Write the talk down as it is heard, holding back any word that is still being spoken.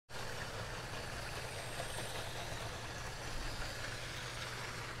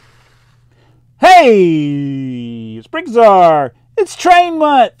Hey, it's BrickTsar. It's train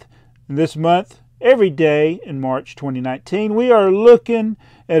month. And this month, every day in March 2019, we are looking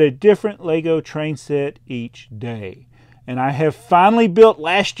at a different Lego train set each day. And I have finally built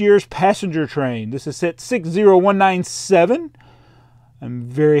last year's passenger train. This is set 60197. I'm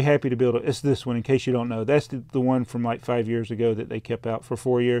very happy to build it. It's this one, in case you don't know. That's the one from like 5 years ago that they kept out for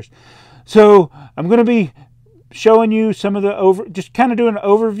 4 years. So I'm going to be showing you some of the just kind of doing an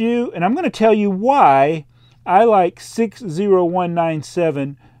overview, and I'm going to tell you why I like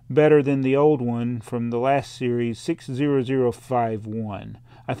 60197 better than the old one from the last series, 60051.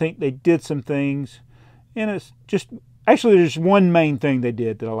 I think they did some things, and it's just actually there's one main thing they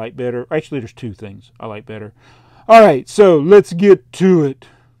did that I like better. Actually, there's two things I like better. All right, so let's get to it.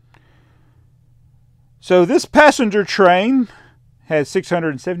 So this passenger train has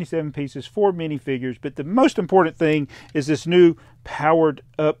 677 pieces, 4 minifigures, but the most important thing is this new powered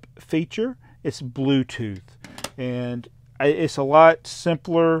up feature. It's Bluetooth, and it's a lot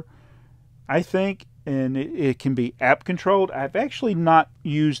simpler, I think, and it can be app controlled. I've actually not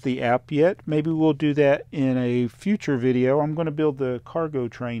used the app yet. Maybe we'll do that in a future video. I'm going to build the cargo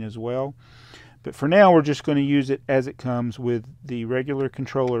train as well, but for now we're just going to use it as it comes with the regular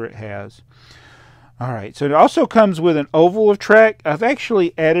controller it has. All right, so it also comes with an oval of track. I've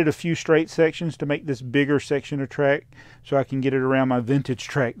actually added a few straight sections to make this bigger section of track so I can get it around my vintage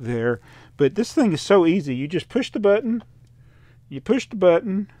track there. But this thing is so easy. You just push the button,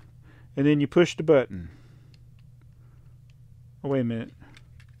 and then you push the button. Oh, wait a minute.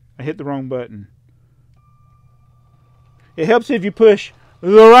 I hit the wrong button. It helps if you push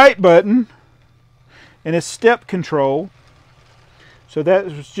the right button, and it's step control. So that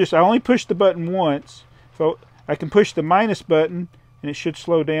was just, I only pushed the button once. So I can push the minus button and it should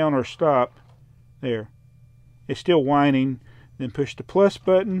slow down or stop. There. It's still whining. Then push the plus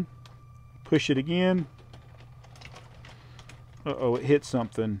button. Push it again. Uh-oh, it hit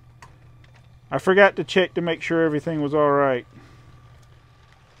something. I forgot to check to make sure everything was alright.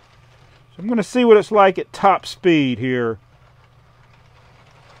 So I'm going to see what it's like at top speed here.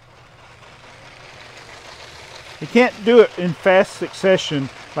 You can't do it in fast succession,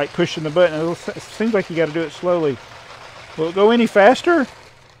 like pushing the button. It seems like you got to do it slowly. Will it go any faster?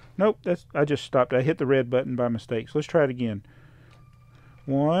 Nope, I just stopped. I hit the red button by mistake. So let's try it again.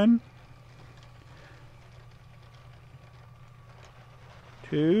 1,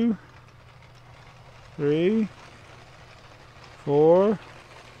 2, 3, 4,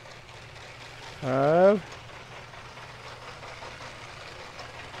 5.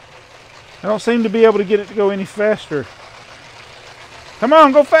 I don't seem to be able to get it to go any faster. Come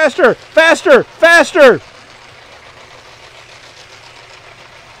on, go faster! Faster! Faster!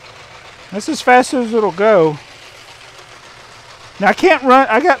 That's as fast as it'll go. Now I can't run,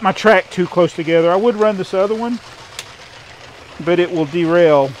 I got my track too close together. I would run this other one, but it will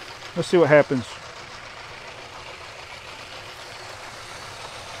derail. Let's see what happens.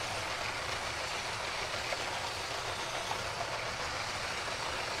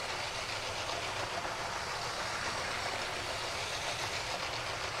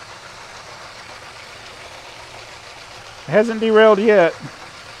 It hasn't derailed yet.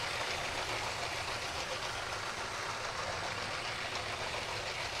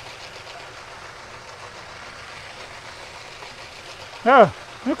 Oh,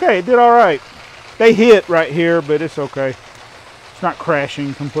 okay, it did all right. They hit right here, but it's okay. It's not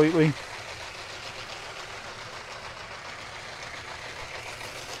crashing completely.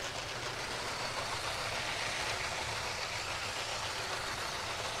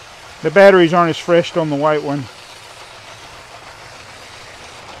 The batteries aren't as fresh on the white one.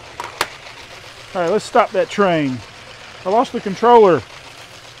 All right, let's stop that train. I lost the controller.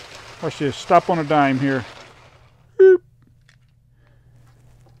 Watch this, stop on a dime here. Boop.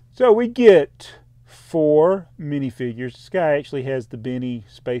 So we get 4 minifigures. This guy actually has the Benny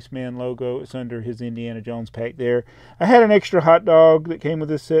Spaceman logo. It's under his Indiana Jones pack there. I had an extra hot dog that came with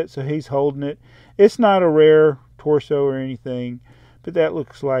this set, so he's holding it. It's not a rare torso or anything, but that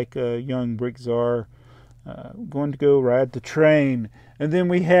looks like a young BrickTsar going to go ride the train. And then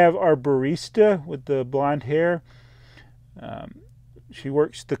we have our barista with the blonde hair. She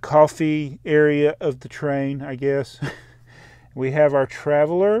works the coffee area of the train, I guess. We have our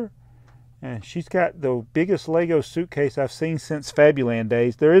traveler, and she's got the biggest Lego suitcase I've seen since Fabuland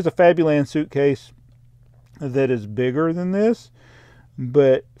days. There is a Fabuland suitcase that is bigger than this,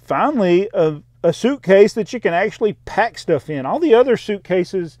 but finally a suitcase that you can actually pack stuff in. All the other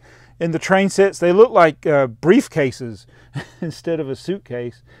suitcases in the train sets, they look like briefcases instead of a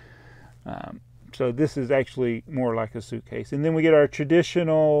suitcase. So this is actually more like a suitcase. And then we get our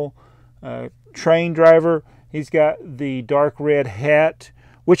traditional train driver. He's got the dark red hat,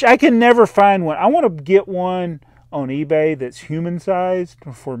 which I can never find one. I want to get one on eBay that's human sized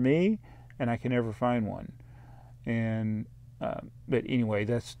for me, and I can never find one. And but anyway,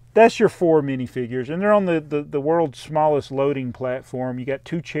 that's your 4 minifigures, and they're on the world's smallest loading platform. You got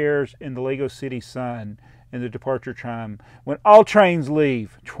 2 chairs and the Lego City sign and the departure chime. When all trains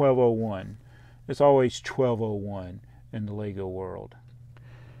leave, 12:01. It's always 12:01 in the Lego world.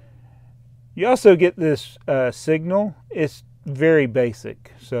 You also get this signal. It's very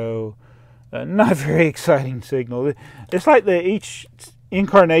basic, so not very exciting signal. It's like each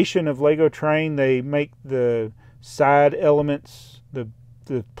incarnation of Lego train, they make the side elements, the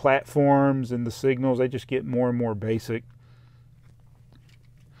platforms and the signals, they just get more and more basic.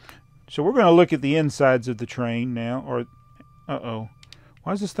 So we're going to look at the insides of the train now. Or, uh-oh,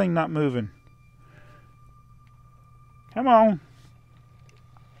 why is this thing not moving? Come on.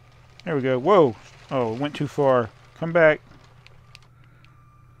 There we go. Whoa. Oh, it went too far. Come back.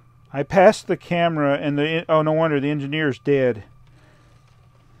 I passed the camera and oh, no wonder the engineer's dead.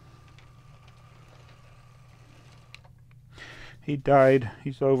 He died.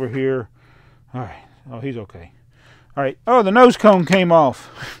 He's over here. All right. Oh, he's okay. All right. Oh, the nose cone came off.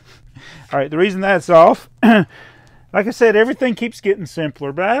 All right. The reason that's off, like I said, everything keeps getting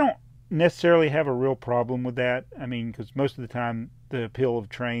simpler, but I don't necessarily have a real problem with that. I mean, because most of the time the appeal of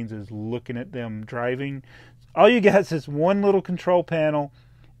trains is looking at them driving. All you got is this one little control panel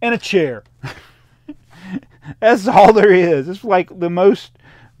and a chair. That's all there is. It's like the most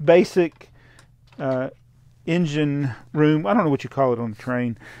basic engine room. I don't know what you call it on a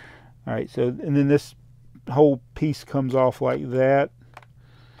train. All right, so and then this whole piece comes off like that,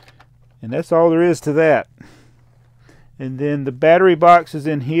 and that's all there is to that. And then the battery box is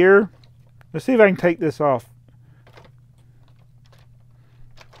in here. Let's see if I can take this off.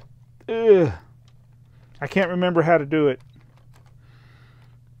 Ugh. I can't remember how to do it.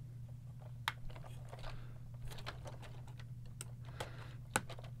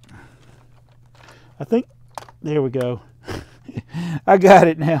 I think, there we go. I got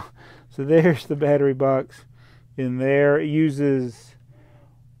it now. So there's the battery box in there. It uses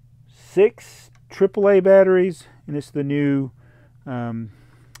 6 AAA batteries, and it's the new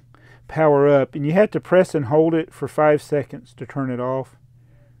power up. And you have to press and hold it for 5 seconds to turn it off.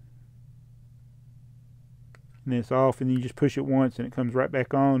 And then it's off, and then you just push it once and it comes right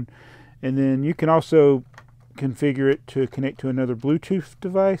back on. And then you can also configure it to connect to another Bluetooth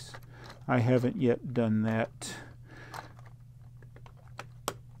device. I haven't yet done that.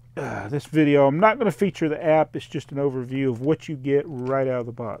 This video, I'm not going to feature the app. It's just an overview of what you get right out of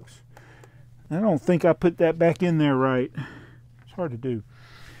the box. I don't think I put that back in there right. It's hard to do.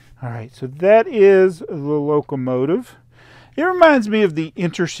 All right, so that is the locomotive. It reminds me of the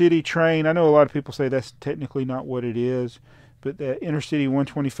intercity train. I know a lot of people say that's technically not what it is, but the intercity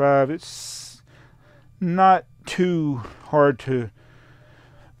 125, it's not too hard to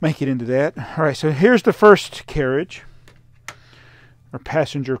make it into that. All right, so here's the first carriage, or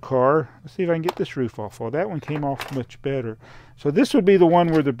passenger car. Let's see if I can get this roof off. Well, that one came off much better. So this would be the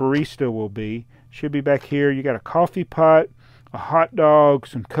one where the barista will be. Should be back here. You got a coffee pot, a hot dog,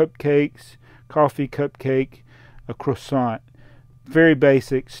 some cupcakes, coffee, cupcake, a croissant. Very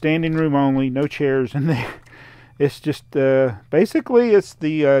basic, standing room only, no chairs in there. It's just, basically it's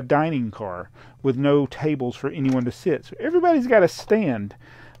the dining car with no tables for anyone to sit. So everybody's got a stand.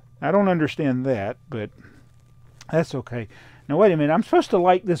 I don't understand that, but that's okay. Now wait a minute, I'm supposed to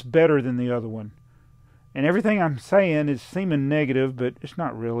like this better than the other one. And everything I'm saying is seeming negative, but it's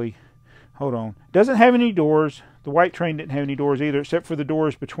not really. Hold on. Doesn't have any doors. The white train didn't have any doors either, except for the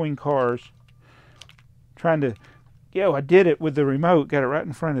doors between cars. Trying to, yo, I did it with the remote. Got it right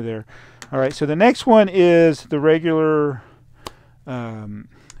in front of there. All right, so the next one is the regular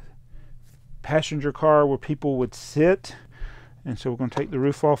passenger car where people would sit. And so we're going to take the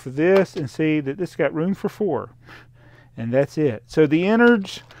roof off of this and see that this got room for 4. And that's it. So the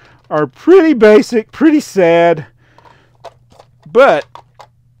innards are pretty basic, pretty sad. But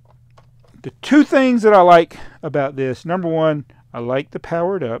the 2 things that I like about this, number 1, I like the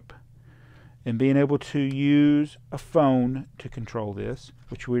powered up and being able to use a phone to control this,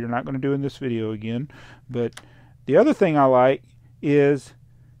 which we're not going to do in this video again. But the other thing I like is,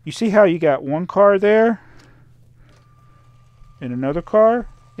 you see how you got one car there and another car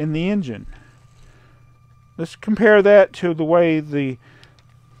in the engine. Let's compare that to the way the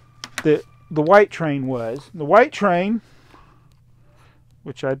white train was. The white train,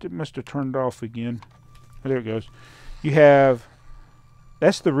 which I must have turned off again. Oh, there it goes. You have,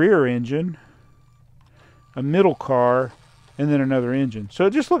 that's the rear engine, a middle car, and then another engine. So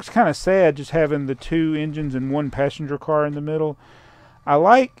it just looks kind of sad just having the 2 engines and 1 passenger car in the middle. I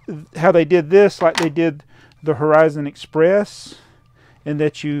like how they did this, like they did the Horizon Express, in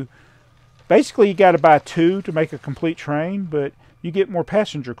that you basically got to buy 2 to make a complete train, but you get more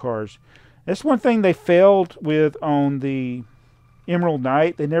passenger cars. That's one thing they failed with on the Emerald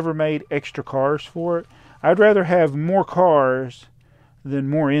Knight. They never made extra cars for it. I'd rather have more cars than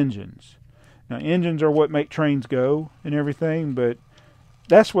more engines. Now, engines are what make trains go and everything, but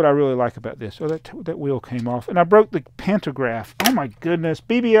that's what I really like about this. Oh, that wheel came off. And I broke the pantograph. Oh, my goodness.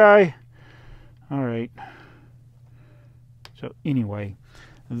 BBI. All right. So, anyway,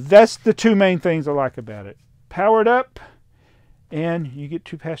 that's the 2 main things I like about it. Powered up, and you get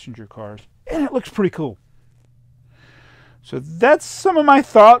 2 passenger cars. And it looks pretty cool. So, that's some of my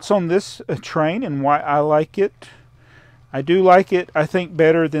thoughts on this train and why I like it. I do like it, I think,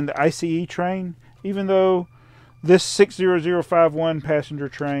 better than the ICE train, even though this 60051 passenger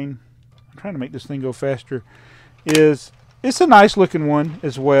train, I'm trying to make this thing go faster, it's a nice looking one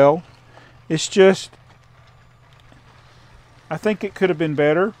as well. It's just, I think it could have been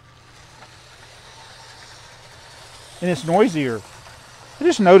better. And it's noisier. I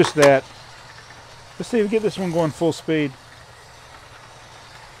just noticed that. Let's see if we get this one going full speed.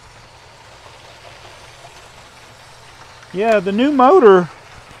 Yeah, the new motor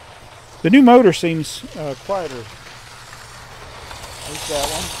seems quieter. There's that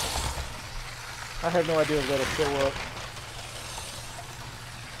one. I have no idea if that'll show up.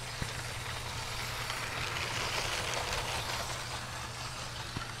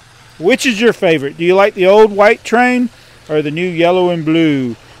 Which is your favorite? Do you like the old white train or the new yellow and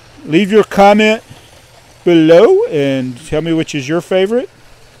blue? Leave your comment below and tell me which is your favorite.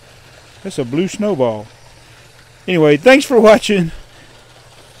 That's a blue snowball. Anyway, thanks for watching.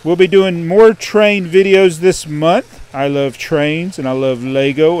 We'll be doing more train videos this month. I love trains and I love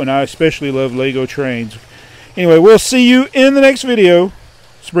Lego, and I especially love Lego trains. Anyway, we'll see you in the next video.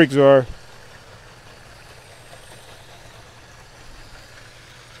 It's BrickTsar.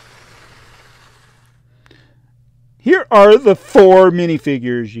 Here are the 4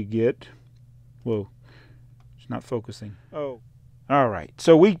 minifigures you get. Whoa, it's not focusing. Oh, all right.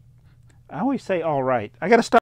 So I always say all right. I got to stop.